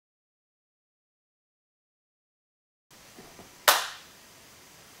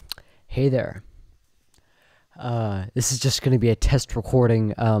Hey there. This is just going to be a test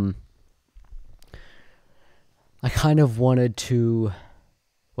recording. I kind of wanted to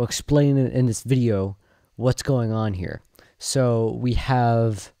explain in this video what's going on here. So we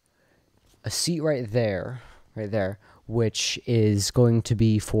have a seat right there, which is going to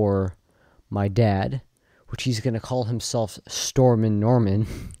be for my dad, which he's going to call himself Stormin Norman.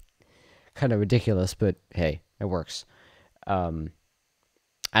 Kind of ridiculous, but hey, it works.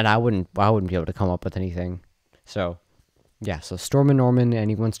 And I wouldn't be able to come up with anything. So, yeah, so Stormin Norman,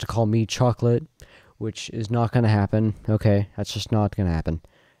 and he wants to call me Chocolate, which is not going to happen. Okay, that's just not going to happen.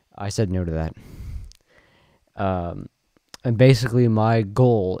 I said no to that. And basically my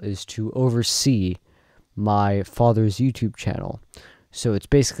goal is to oversee my father's YouTube channel. So it's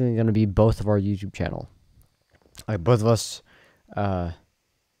basically going to be both of our YouTube channel. Both of us, the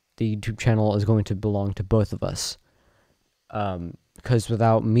YouTube channel is going to belong to both of us. Because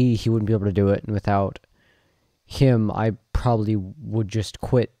without me, he wouldn't be able to do it, and without him, I probably would just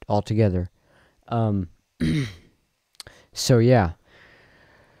quit altogether. So yeah,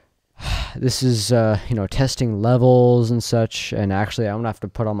 this is testing levels and such. And actually, I'm gonna have to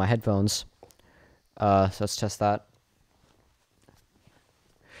put on my headphones. So let's test that.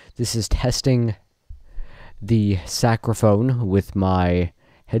 This is testing the saxophone with my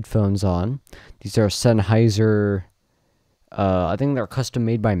headphones on. These are Sennheiser. I think they're custom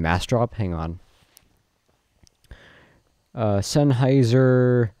made by Massdrop. Hang on.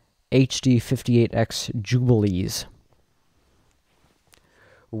 Sennheiser HD58X Jubilees,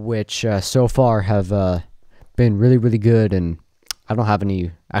 which so far have been really, really good, and I don't have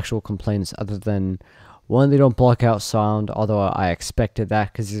any actual complaints other than one, they don't block out sound, although I expected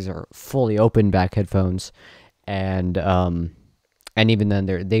that because these are fully open back headphones, and even then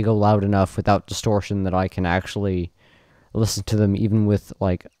they go loud enough without distortion that I can actually listen to them even with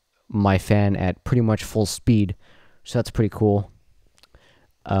like my fan at pretty much full speed, so that's pretty cool.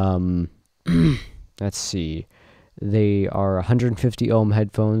 Let's see, they are 150 ohm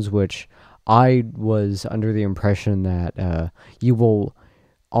headphones, which I was under the impression that you will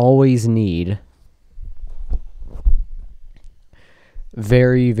always need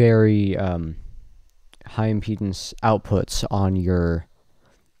very, very high impedance outputs on your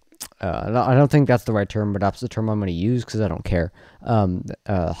I don't think that's the right term, but that's the term I'm going to use because I don't care.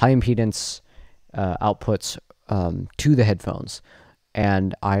 High impedance outputs to the headphones.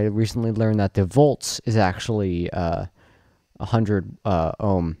 And I recently learned that the volts is actually 100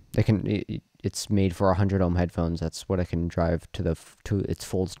 ohm. It's made for 100 ohm headphones. That's what it can drive to its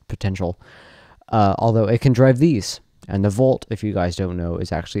full potential. Although it can drive these. And the volt, if you guys don't know,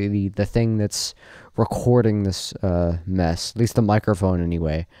 is actually the thing that's recording this mess. At least the microphone,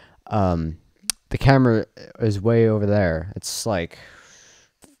 anyway. The camera is way over there. It's like,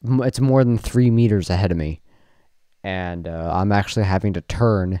 it's more than 3 meters ahead of me. And I'm actually having to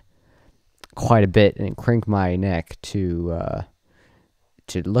turn quite a bit and crank my neck to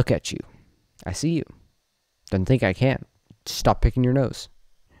look at you. I see you. Don't think I can. Stop picking your nose.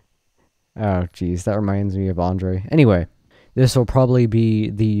 Oh, geez, that reminds me of Andre. Anyway, this will probably be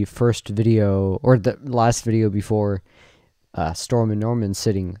the first video, or the last video before Storm and Norman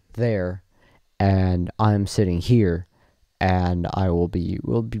sitting there, and I'm sitting here, and we'll be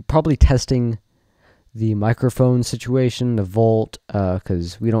probably testing the microphone situation, the volt,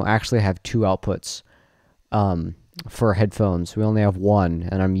 because we don't actually have two outputs for headphones. We only have one,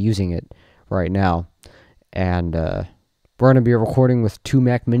 and I'm using it right now. And we're going to be recording with two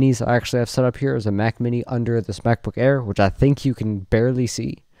Mac Minis. I actually have set up here as a Mac Mini under this MacBook Air, which I think you can barely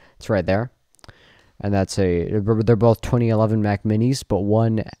see. It's right there. And they're both 2011 Mac Minis, but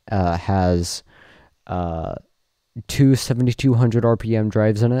one has two 7200 RPM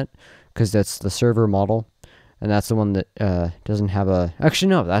drives in it, because that's the server model, and that's the one that doesn't have a... Actually,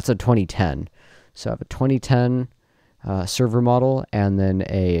 no, that's a 2010. So I have a 2010 server model, and then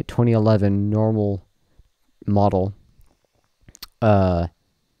a 2011 normal model.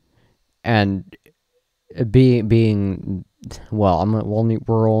 And being well,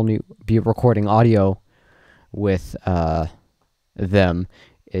 we're only be recording audio with them.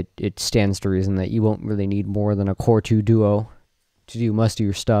 It stands to reason that you won't really need more than a Core 2 Duo to do most of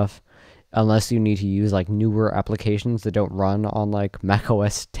your stuff, unless you need to use like newer applications that don't run on like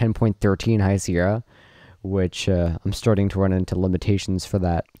macOS 10.13 High Sierra, which I'm starting to run into limitations for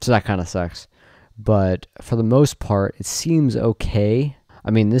that. So that kind of sucks. But for the most part, it seems okay. I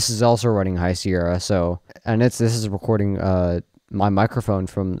mean, this is also running High Sierra, so, and this is recording my microphone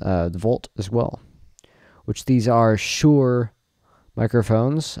from the Volt as well, which these are Shure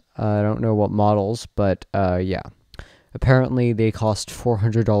microphones. I don't know what models, but yeah. Apparently, they cost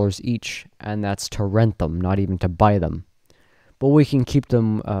 $400 each, and that's to rent them, not even to buy them. But we can keep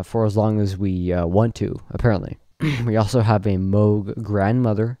them for as long as we want to, apparently. We also have a Moog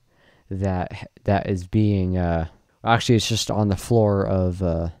grandmother that is being... actually, it's just on the floor of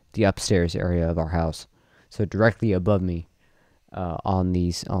the upstairs area of our house. So directly above me on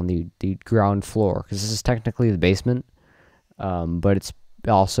the ground floor. Because this is technically the basement, but it's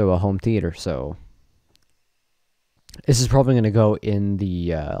also a home theater, so... This is probably going to go in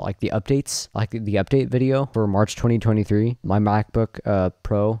the the updates, like the update video for March 2023. My MacBook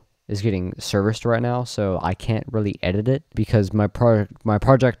Pro is getting serviced right now, so I can't really edit it because my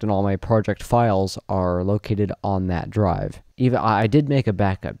project and all my project files are located on that drive. Even I did make a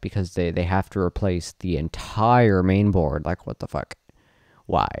backup because they have to replace the entire main board. Like, what the fuck?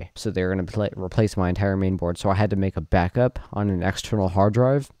 Why? So they're going to replace my entire main board, so I had to make a backup on an external hard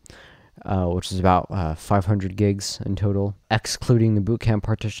drive. Which is about 500 gigs in total, excluding the bootcamp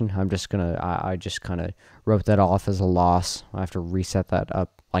partition. I just kind of wrote that off as a loss. I have to reset that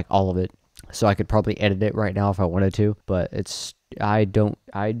up, like all of it, so I could probably edit it right now if I wanted to, but there's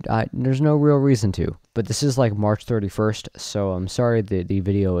no real reason to. But this is like March 31st, so I'm sorry the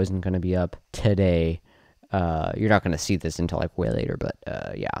video isn't going to be up today. You're not going to see this until like way later, but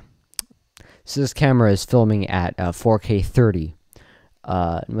yeah. So this camera is filming at 4K 30.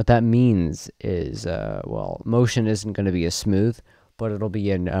 And what that means is, well, motion isn't going to be as smooth, but it'll be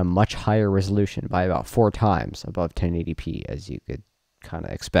in a much higher resolution by about 4 times above 1080p, as you could kind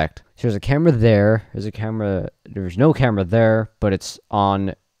of expect. So there's a camera there. There's no camera there, but it's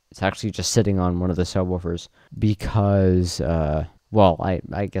actually just sitting on one of the subwoofers because, well,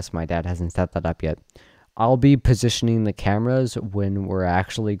 I guess my dad hasn't set that up yet. I'll be positioning the cameras when we're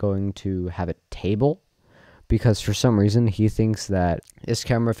actually going to have a table, because for some reason he thinks that this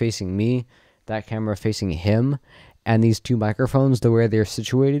camera facing me, that camera facing him, and these two microphones, the way they're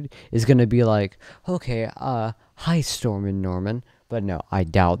situated, is going to be like, okay, hi Stormin Norman. But no, I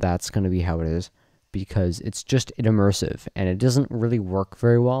doubt that's going to be how it is, because it's just immersive, and it doesn't really work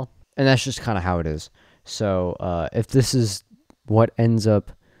very well, and that's just kind of how it is. So if this is what ends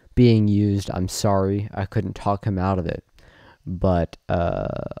up being used, I'm sorry, I couldn't talk him out of it. But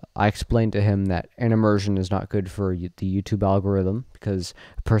I explained to him that an immersion is not good for the YouTube algorithm, because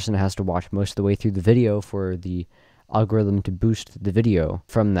a person has to watch most of the way through the video for the algorithm to boost the video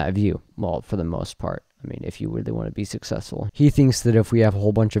from that view. Well, for the most part. I mean, if you really want to be successful. He thinks that if we have a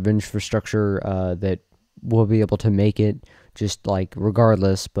whole bunch of infrastructure that we'll be able to make it just like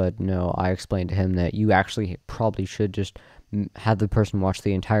regardless. But no, I explained to him that you actually probably should just have the person watch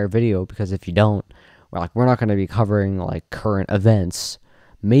the entire video, because if you don't, we're not going to be covering like current events.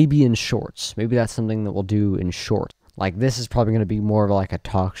 Maybe in shorts. Maybe that's something that we'll do in shorts. Like, this is probably going to be more of like a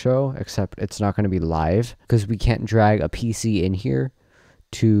talk show, except it's not going to be live, because we can't drag a PC in here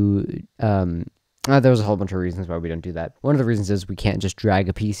to there's a whole bunch of reasons why we don't do that. One of the reasons is we can't just drag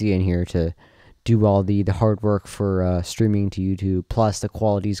a PC in here to do all the hard work for streaming to YouTube. Plus, the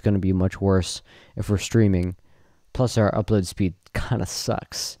quality is going to be much worse if we're streaming. Plus, our upload speed kind of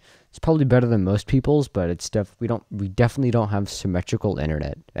sucks. It's probably better than most people's, but it's we definitely don't have symmetrical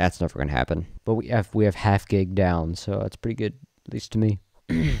internet. That's never gonna happen. But we have half gig down, so that's pretty good, at least to me.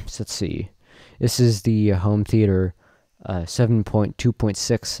 So let's see. This is the home theater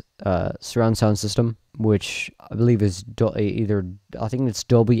 7.2.6 surround sound system, which I believe is I think it's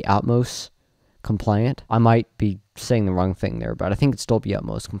Dolby Atmos compliant. I might be saying the wrong thing there, but I think it's Dolby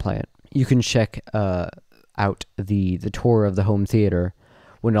Atmos compliant. You can check out the tour of the home theater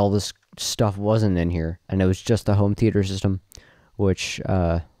when all this stuff wasn't in here, and it was just the home theater system, which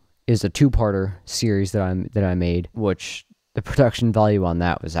is a 2-parter series that I made, which the production value on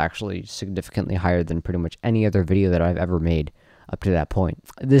that was actually significantly higher than pretty much any other video that I've ever made up to that point.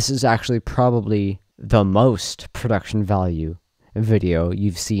 This is actually probably the most production value video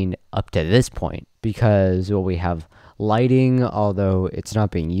you've seen up to this point, because, well, we have lighting, although it's not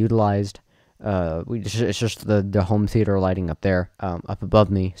being utilized. It's just the home theater lighting up there, up above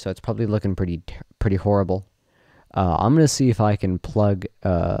me, so it's probably looking pretty horrible. I'm gonna see if I can plug,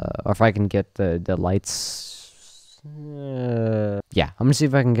 or if I can get the lights. Yeah, I'm gonna see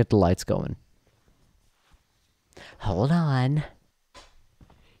if I can get the lights going. Hold on.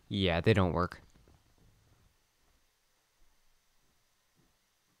 Yeah, they don't work.